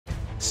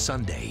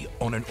Sunday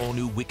on an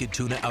all-new Wicked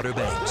Tuna Outer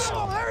Banks.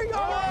 Oh, there you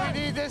go. We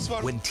need this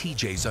one. When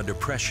TJ's under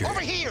pressure, Over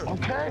here.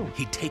 Okay.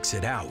 he takes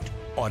it out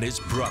on his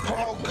brother.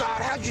 Oh,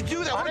 God, how'd you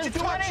do that? I What'd you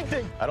didn't do touch?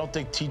 anything. I don't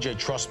think TJ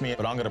trusts me,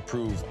 but I'm gonna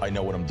prove I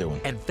know what I'm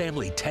doing. And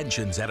family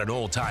tensions at an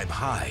all-time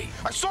high.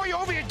 I saw you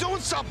over here doing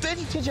something.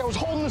 TJ, I was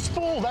holding the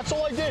spool. That's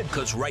all I did.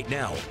 Because right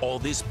now, all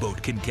this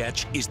boat can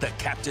catch is the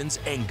captain's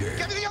anger.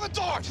 Get me the other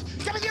dart.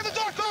 Get me the other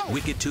dart. Go.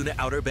 Wicked Tuna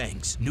Outer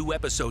Banks. New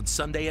episode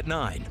Sunday at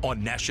 9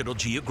 on National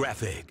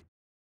Geographic.